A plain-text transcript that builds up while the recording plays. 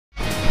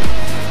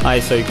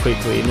Alright, so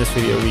quickly, in this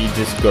video we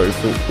just go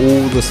through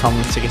all the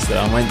summon tickets that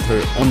I went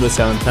through on the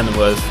 7th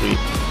anniversary.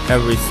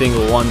 Every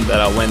single one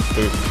that I went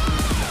through.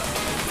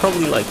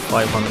 Probably like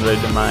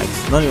 500 max,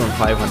 not even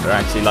 500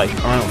 actually, like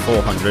around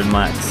 400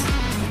 max.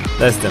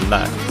 Less than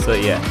that, so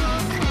yeah.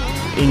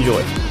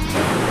 Enjoy.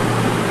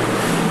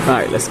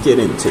 Alright, let's get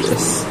into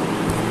this.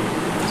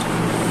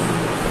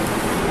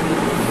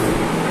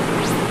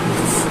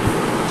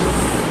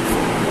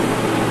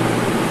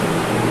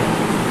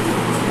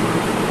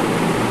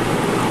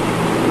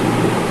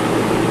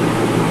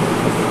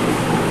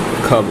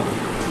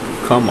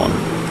 Come on.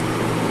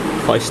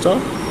 5-star?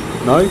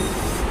 No?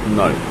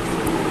 No.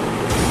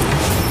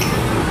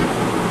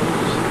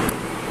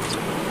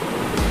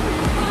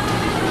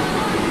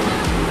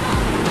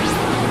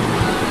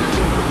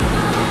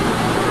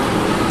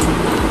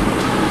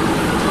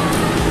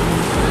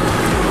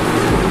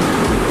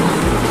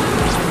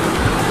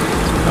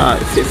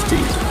 Alright, 50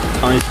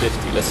 times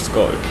 50, let's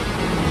go.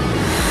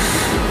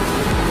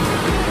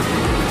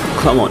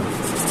 Come on.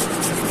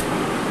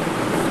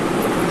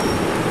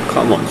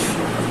 Come on.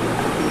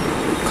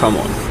 Come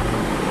on.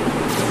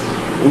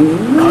 Ooh.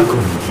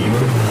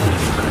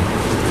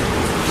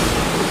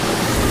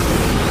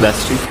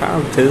 That's 2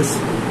 characters.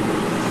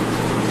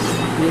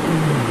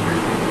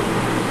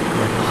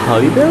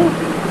 Hollybell?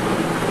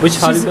 Which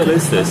Hollybell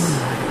is this?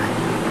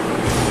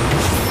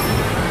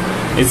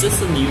 Is this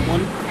the new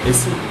one?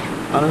 Is it?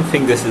 I don't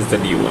think this is the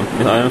new one.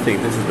 I don't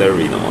think this is the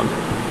arena one.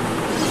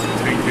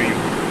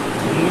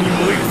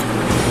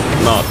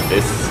 Not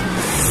this.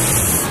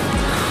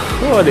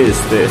 What is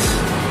this?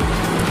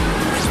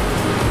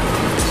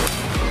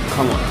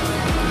 Come on.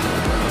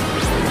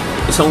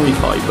 It's only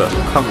 5, but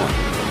come on.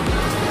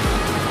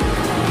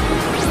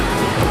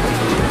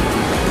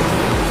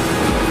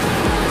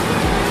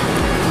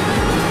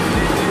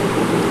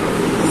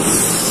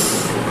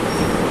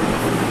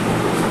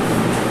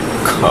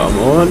 Come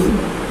on.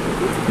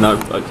 No,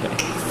 okay.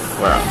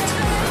 We're out.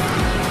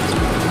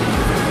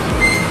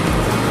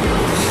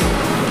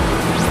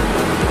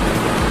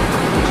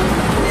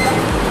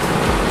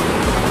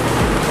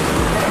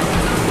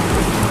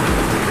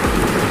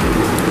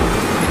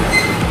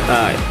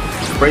 Alright,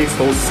 Brave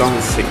Song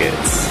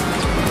tickets.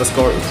 Let's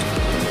go.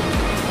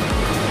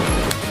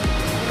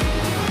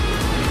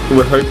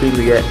 We're hoping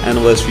to get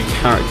anniversary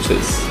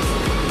characters.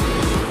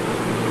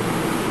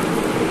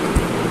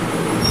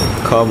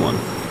 Come on.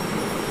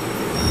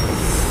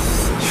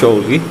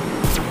 Surely.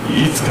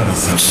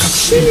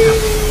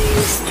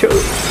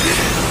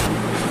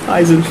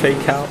 Eyes and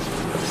fake out.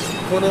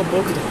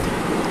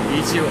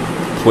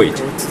 Wait.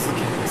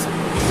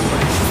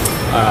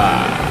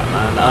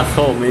 Man, I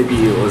thought maybe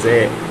it was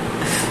it.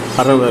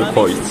 I don't know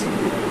quite.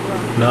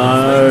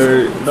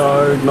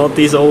 No, not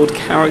these old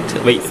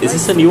characters. Wait, is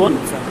this a new one?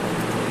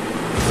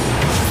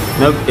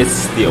 Nope,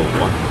 it's the old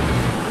one.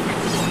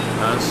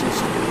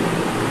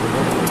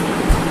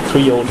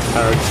 3 old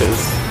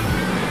characters.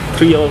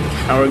 3 old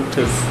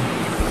characters.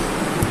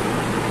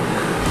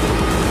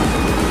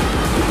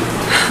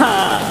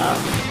 Ha!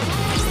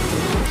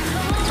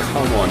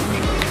 Come on.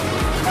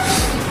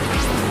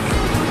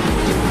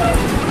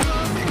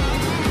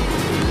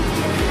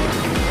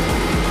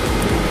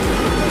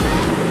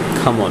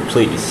 Come on,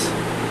 please.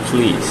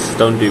 Please,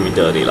 don't do me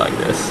dirty like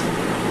this.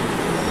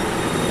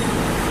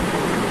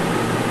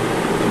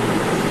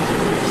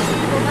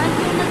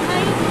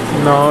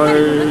 No.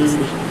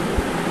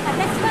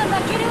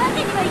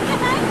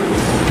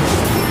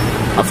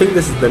 I think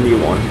this is the new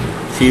one.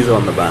 She's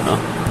on the banner.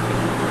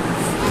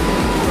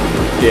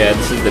 Yeah,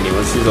 this is the new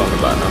one. She's on the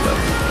banner. But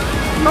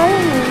no.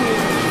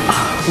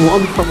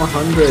 1 from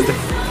 100.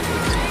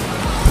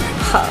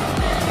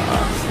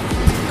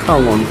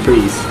 Come on,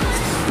 please.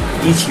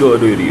 Ichigo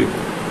Ruryu.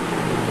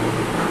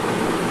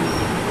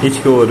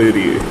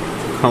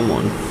 Come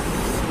on.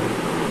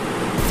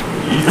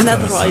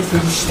 Another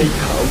Rising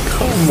Shakeout.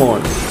 Come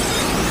on.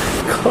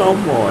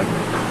 Come on.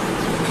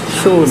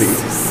 Surely.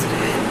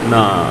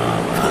 Nah,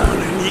 man.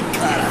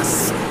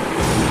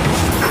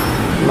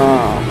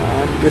 Nah,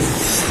 man. This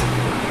is...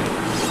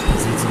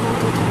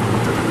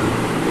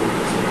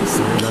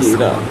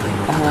 Kira.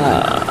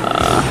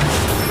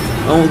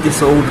 All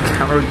these old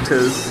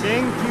characters.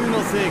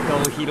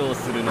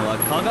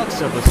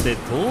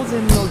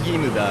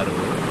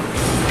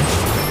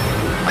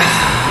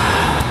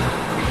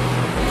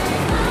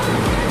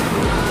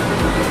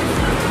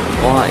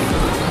 Why?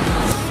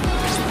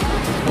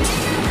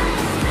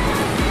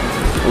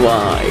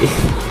 Why?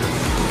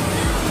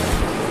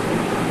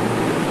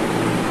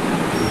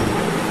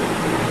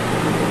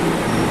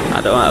 I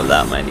don't have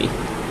that many.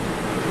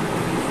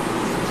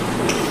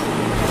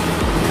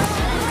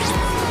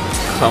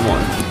 Come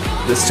on.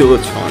 There's still a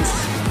chance.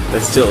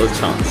 There's still a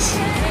chance.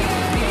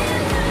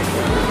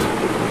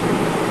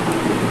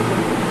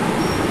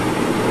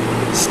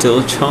 Still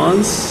a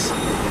chance.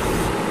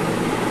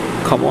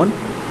 Come on.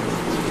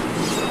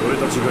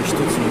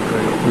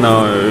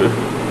 No.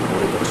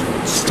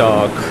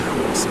 Stark.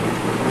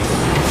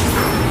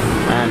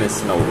 And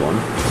it's an old one.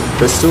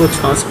 There's still a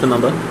chance for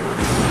another.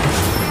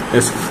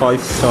 It's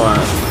 5-star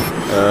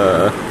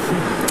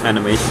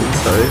animation,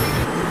 sorry.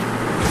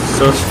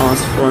 Still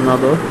chance for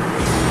another.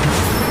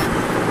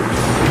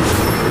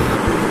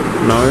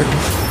 No.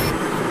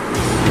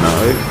 No.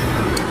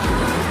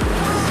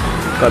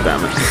 God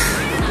damn it.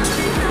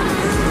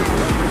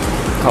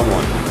 Come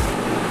on.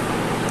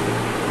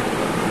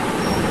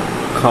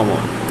 Come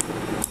on.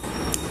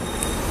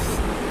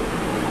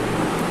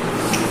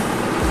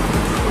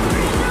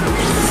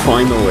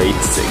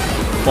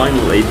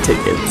 Final 8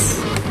 tickets.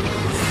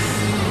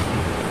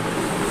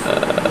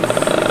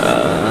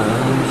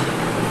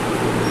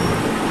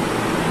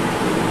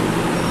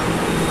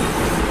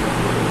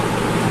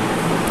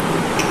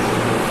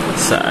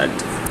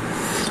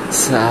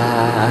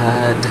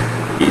 Sad.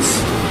 Please.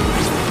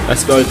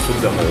 Let's go through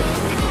them all.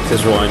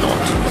 Because why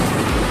not?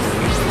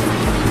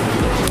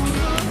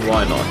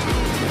 Why not?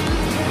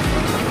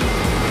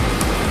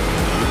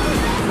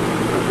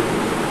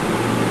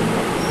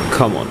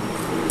 Come on.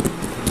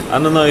 I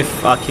don't know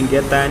if I can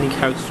get any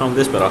characters from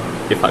this, but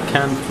if I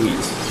can,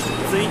 please.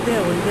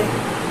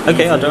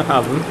 Okay, I don't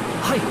have them.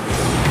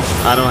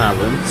 I don't have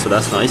them, so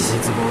that's nice.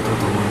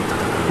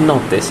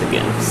 Not this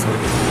again.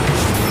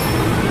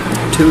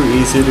 Too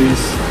easy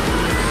these.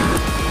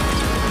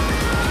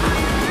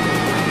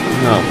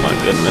 Oh my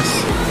goodness.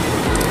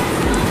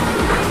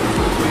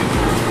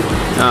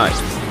 Alright,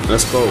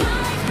 let's go.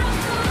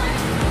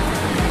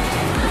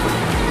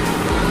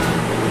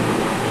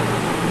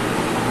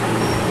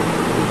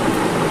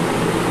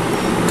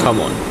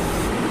 Come on.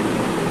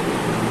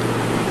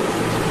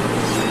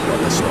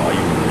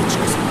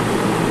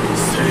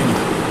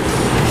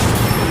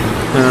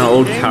 An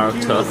old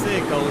character.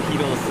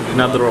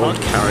 Another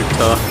old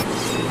character.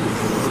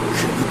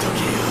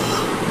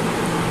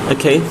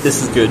 Okay,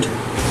 this is good.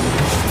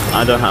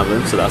 I don't have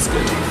him, so that's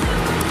good.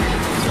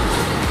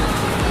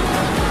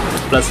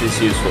 Plus it's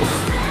useful.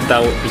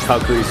 That would be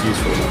Kaku is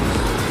useful.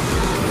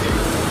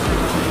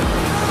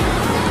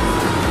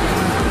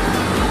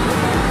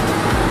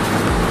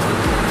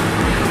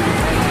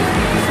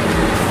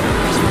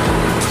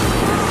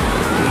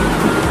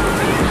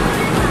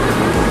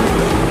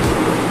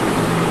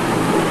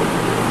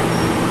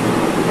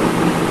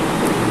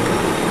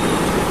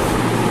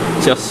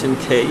 Just in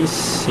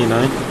case, you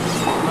know.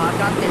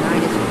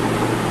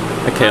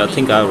 Okay, I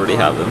think I already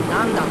have them.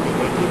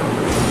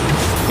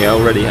 Yeah, I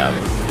already have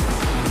them.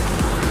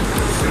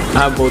 I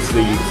have both the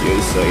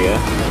Yukios, so yeah.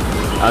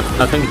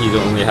 I think he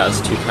only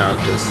has 2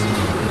 characters.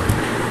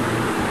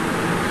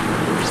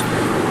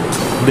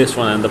 This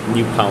one and the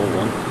new power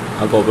one.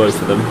 I'll go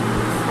both of them.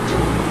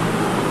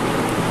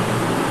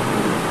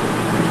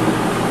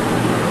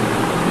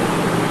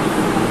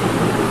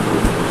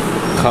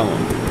 Come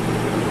on.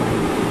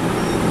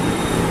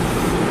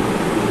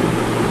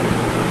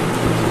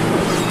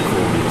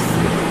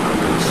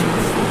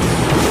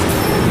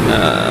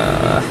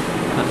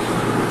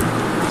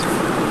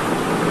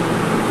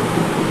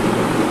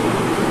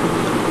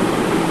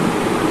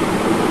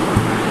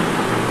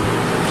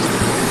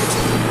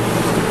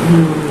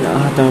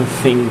 I don't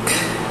think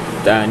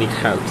that any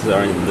characters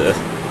are in the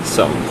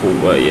summon pool,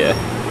 but yeah.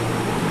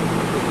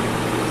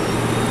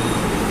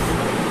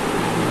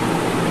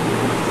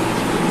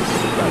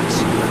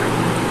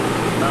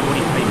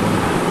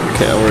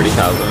 Okay, I already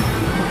have them.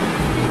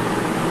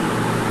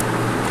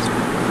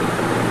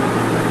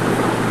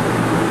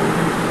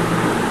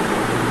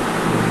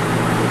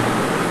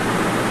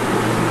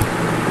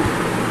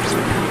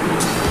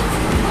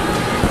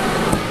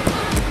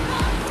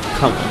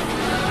 Come on.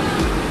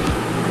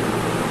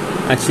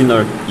 Actually no,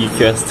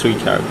 Yuki has 3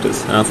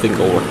 characters, and I think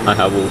I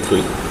have all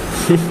 3.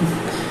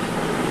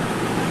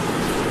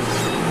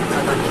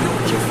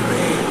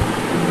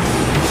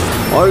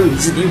 Oh,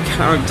 it's a new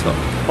character.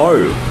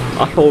 Oh,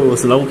 I thought it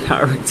was an old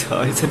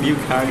character. It's a new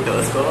character,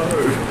 let's go.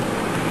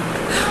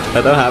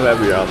 I don't have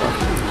every other.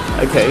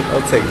 Okay,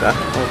 I'll take that.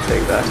 I'll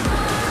take that.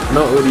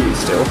 Not with you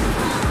still.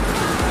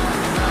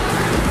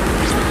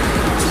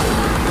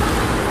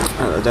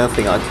 I don't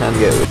think I can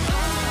get with.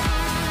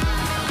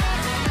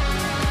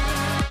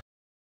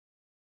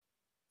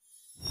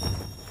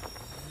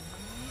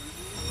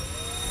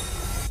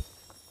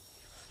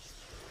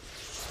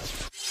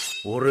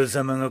俺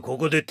様がこ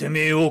こでて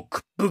めえを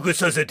屈服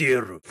させて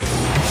やる。